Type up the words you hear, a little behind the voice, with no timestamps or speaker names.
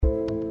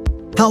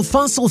How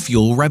Fossil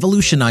Fuel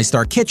Revolutionized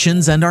Our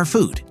Kitchens and Our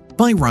Food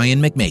by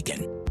Ryan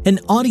McMaken, an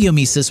audio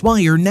Mises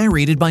Wire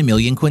narrated by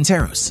Millian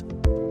Quinteros.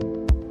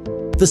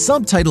 The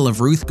subtitle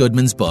of Ruth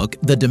Goodman's book,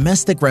 The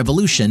Domestic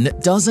Revolution,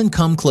 doesn't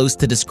come close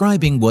to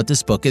describing what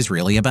this book is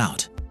really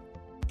about.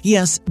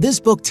 Yes, this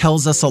book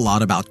tells us a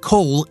lot about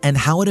coal and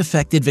how it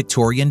affected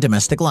Victorian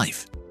domestic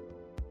life.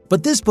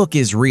 But this book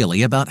is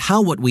really about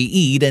how what we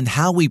eat and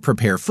how we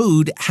prepare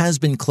food has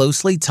been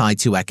closely tied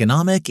to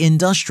economic,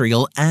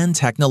 industrial, and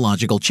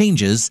technological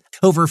changes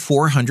over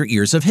 400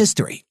 years of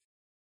history.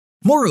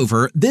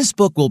 Moreover, this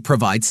book will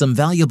provide some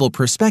valuable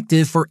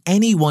perspective for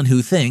anyone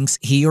who thinks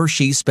he or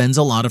she spends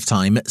a lot of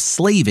time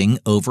slaving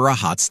over a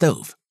hot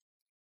stove.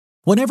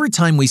 Whatever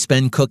time we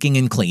spend cooking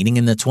and cleaning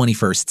in the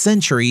 21st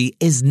century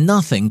is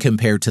nothing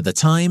compared to the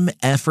time,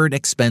 effort,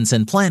 expense,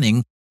 and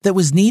planning that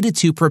was needed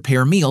to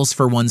prepare meals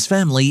for one's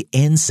family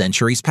in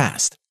centuries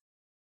past.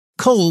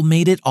 Coal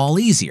made it all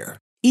easier,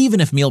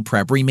 even if meal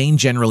prep remained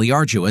generally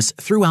arduous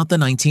throughout the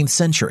 19th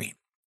century.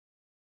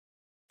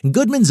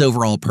 Goodman's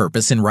overall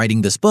purpose in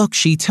writing this book,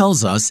 she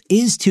tells us,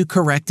 is to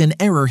correct an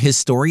error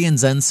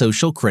historians and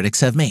social critics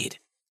have made.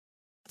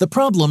 The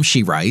problem,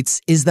 she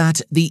writes, is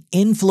that the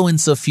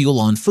influence of fuel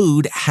on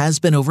food has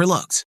been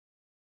overlooked.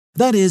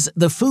 That is,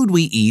 the food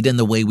we eat and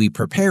the way we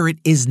prepare it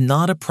is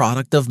not a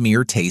product of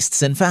mere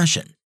tastes and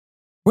fashion.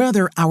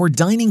 Rather, our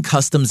dining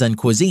customs and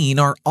cuisine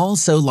are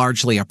also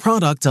largely a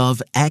product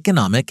of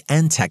economic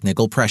and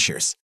technical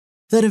pressures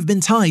that have been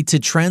tied to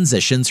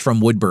transitions from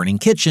wood-burning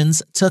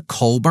kitchens to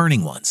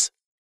coal-burning ones.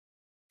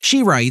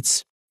 She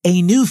writes,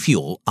 a new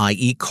fuel,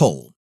 i.e.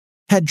 coal,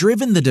 had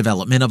driven the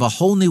development of a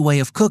whole new way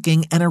of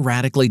cooking and a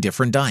radically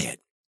different diet.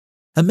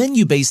 A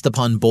menu based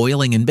upon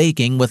boiling and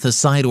baking with a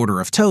side order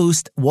of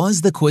toast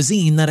was the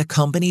cuisine that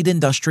accompanied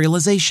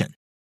industrialization.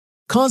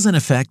 Cause and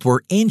effect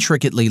were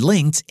intricately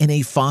linked in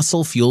a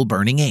fossil fuel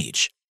burning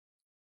age.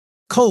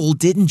 Coal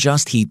didn't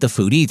just heat the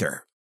food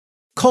either.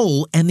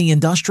 Coal and the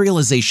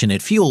industrialization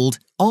it fueled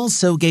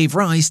also gave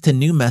rise to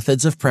new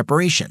methods of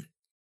preparation.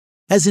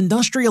 As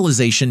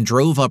industrialization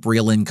drove up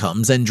real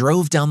incomes and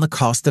drove down the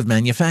cost of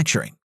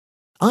manufacturing,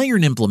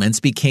 iron implements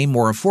became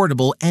more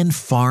affordable and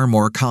far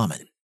more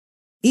common.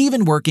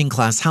 Even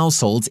working-class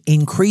households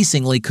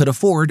increasingly could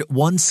afford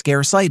once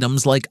scarce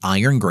items like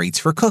iron grates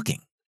for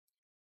cooking.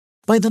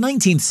 By the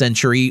 19th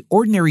century,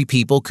 ordinary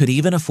people could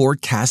even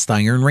afford cast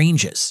iron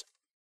ranges.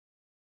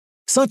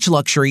 Such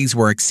luxuries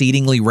were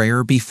exceedingly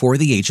rare before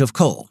the age of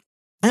coal,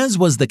 as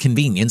was the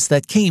convenience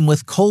that came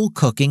with coal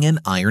cooking and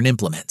iron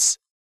implements.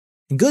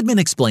 Goodman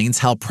explains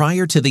how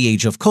prior to the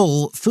age of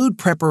coal, food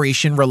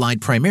preparation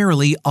relied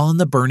primarily on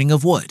the burning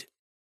of wood.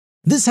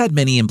 This had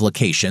many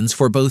implications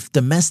for both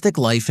domestic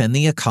life and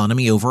the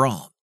economy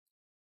overall.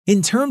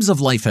 In terms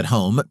of life at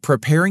home,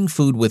 preparing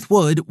food with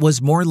wood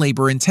was more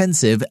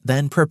labor-intensive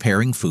than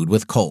preparing food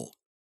with coal.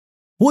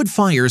 Wood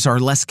fires are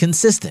less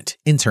consistent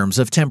in terms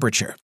of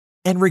temperature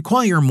and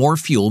require more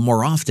fuel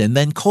more often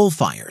than coal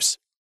fires.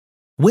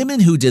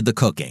 Women who did the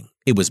cooking,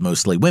 it was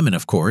mostly women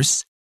of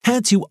course,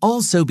 had to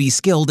also be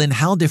skilled in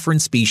how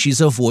different species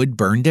of wood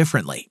burn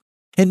differently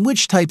and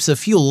which types of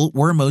fuel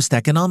were most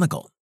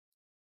economical.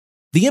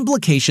 The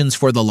implications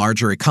for the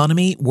larger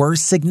economy were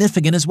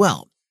significant as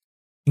well.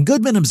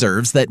 Goodman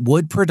observes that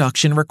wood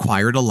production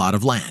required a lot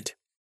of land.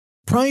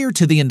 Prior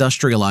to the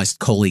industrialized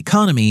coal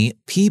economy,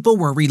 people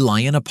were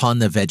reliant upon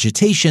the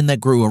vegetation that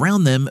grew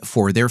around them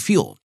for their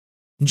fuel,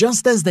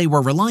 just as they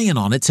were reliant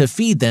on it to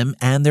feed them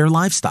and their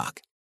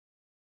livestock.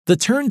 The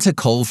turn to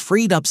coal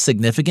freed up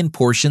significant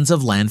portions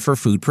of land for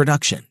food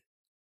production.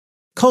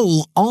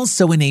 Coal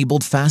also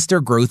enabled faster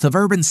growth of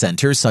urban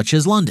centers such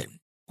as London,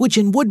 which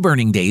in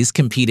wood-burning days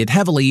competed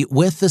heavily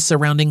with the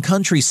surrounding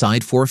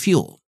countryside for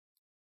fuel.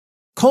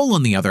 Coal,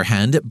 on the other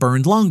hand,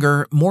 burned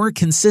longer, more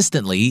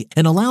consistently,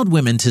 and allowed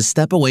women to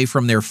step away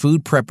from their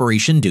food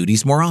preparation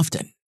duties more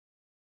often.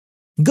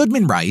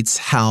 Goodman writes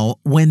how,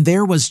 when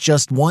there was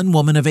just one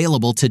woman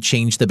available to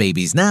change the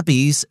baby's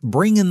nappies,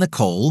 bring in the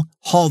coal,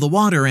 haul the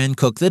water, and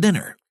cook the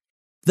dinner,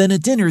 then a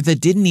dinner that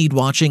didn't need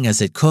watching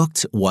as it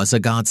cooked was a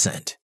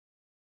godsend.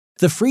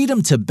 The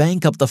freedom to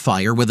bank up the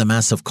fire with a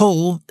mass of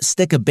coal,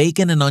 stick a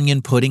bacon and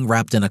onion pudding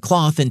wrapped in a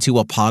cloth into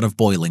a pot of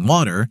boiling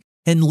water,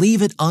 and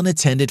leave it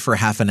unattended for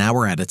half an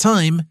hour at a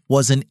time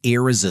was an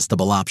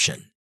irresistible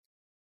option.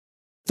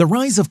 The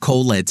rise of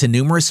coal led to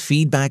numerous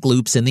feedback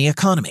loops in the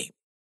economy.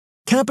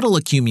 Capital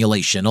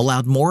accumulation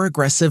allowed more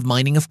aggressive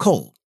mining of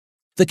coal.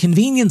 The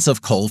convenience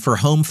of coal for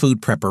home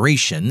food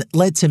preparation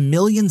led to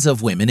millions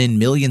of women in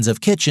millions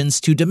of kitchens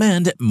to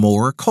demand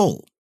more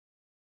coal.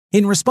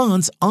 In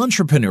response,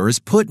 entrepreneurs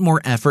put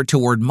more effort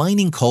toward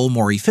mining coal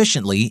more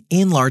efficiently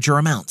in larger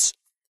amounts.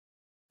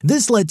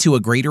 This led to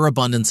a greater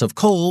abundance of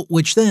coal,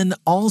 which then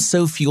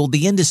also fueled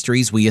the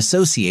industries we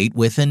associate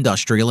with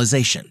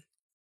industrialization.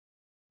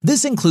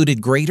 This included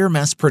greater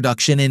mass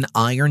production in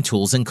iron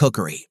tools and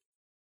cookery.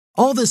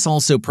 All this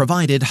also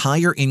provided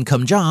higher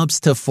income jobs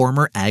to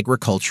former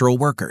agricultural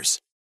workers.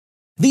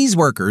 These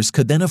workers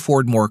could then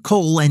afford more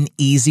coal and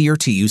easier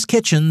to use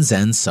kitchens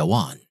and so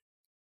on.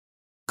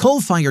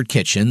 Coal-fired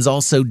kitchens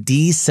also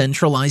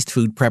decentralized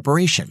food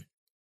preparation.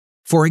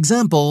 For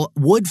example,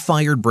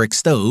 wood-fired brick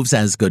stoves,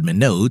 as Goodman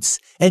notes,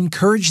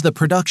 encouraged the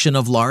production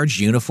of large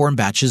uniform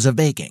batches of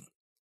baking.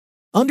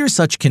 Under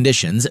such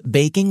conditions,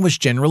 baking was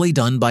generally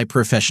done by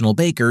professional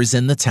bakers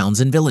in the towns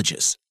and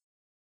villages.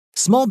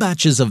 Small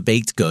batches of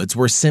baked goods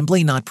were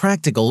simply not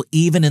practical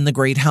even in the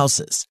great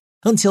houses,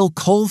 until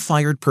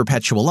coal-fired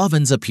perpetual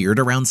ovens appeared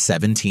around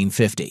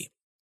 1750.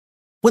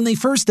 When they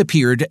first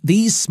appeared,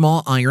 these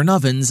small iron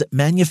ovens,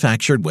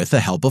 manufactured with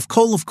the help of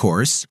coal of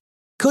course,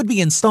 could be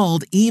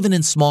installed even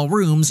in small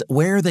rooms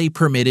where they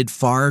permitted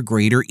far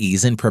greater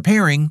ease in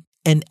preparing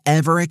an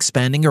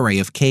ever-expanding array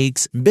of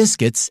cakes,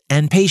 biscuits,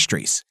 and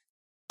pastries.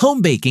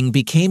 Home baking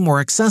became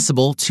more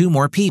accessible to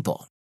more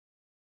people.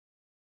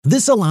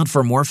 This allowed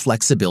for more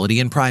flexibility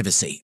and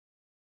privacy.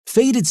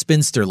 Faded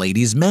spinster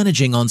ladies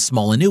managing on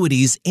small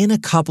annuities in a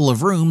couple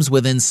of rooms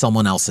within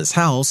someone else's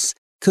house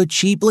could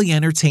cheaply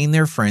entertain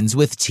their friends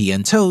with tea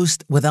and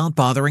toast without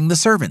bothering the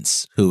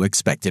servants, who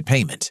expected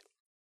payment.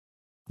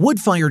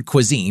 Wood-fired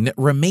cuisine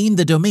remained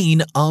the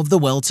domain of the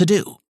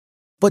well-to-do,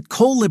 but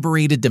coal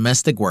liberated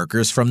domestic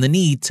workers from the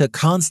need to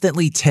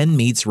constantly tend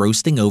meats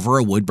roasting over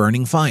a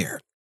wood-burning fire,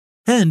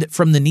 and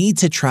from the need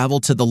to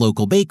travel to the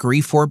local bakery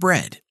for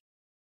bread.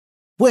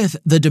 With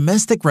the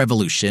domestic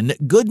revolution,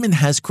 Goodman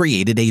has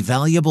created a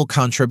valuable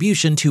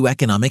contribution to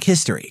economic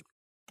history,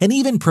 and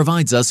even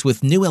provides us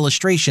with new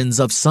illustrations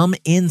of some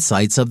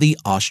insights of the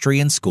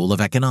Austrian School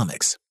of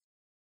Economics.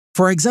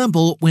 For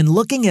example, when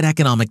looking at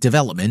economic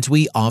development,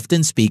 we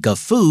often speak of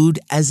food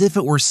as if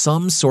it were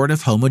some sort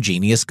of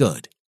homogeneous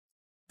good.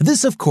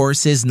 This, of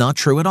course, is not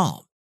true at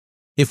all.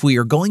 If we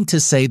are going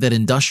to say that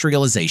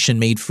industrialization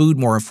made food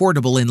more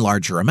affordable in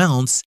larger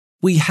amounts,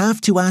 we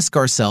have to ask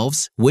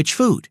ourselves, which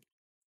food?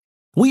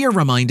 We are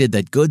reminded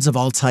that goods of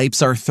all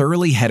types are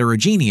thoroughly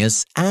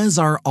heterogeneous, as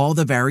are all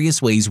the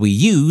various ways we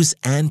use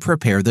and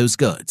prepare those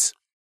goods.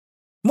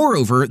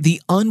 Moreover,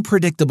 the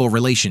unpredictable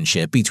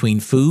relationship between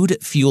food,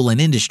 fuel,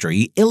 and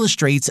industry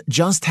illustrates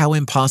just how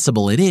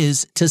impossible it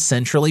is to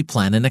centrally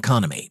plan an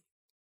economy.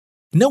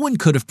 No one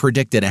could have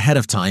predicted ahead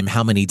of time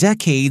how many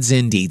decades,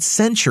 indeed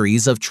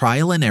centuries, of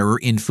trial and error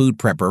in food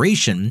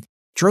preparation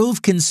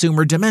drove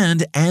consumer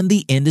demand and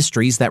the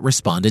industries that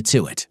responded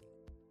to it.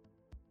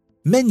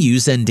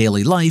 Menus and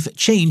daily life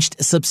changed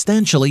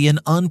substantially in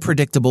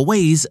unpredictable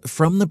ways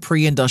from the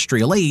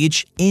pre-industrial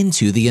age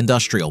into the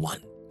industrial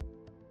one.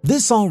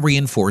 This all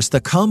reinforced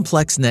the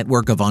complex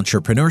network of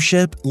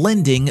entrepreneurship,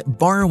 lending,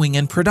 borrowing,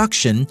 and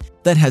production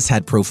that has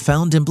had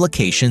profound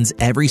implications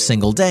every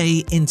single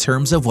day in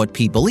terms of what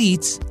people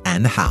eat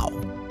and how.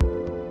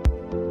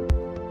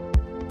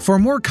 For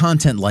more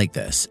content like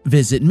this,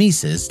 visit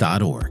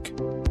Mises.org.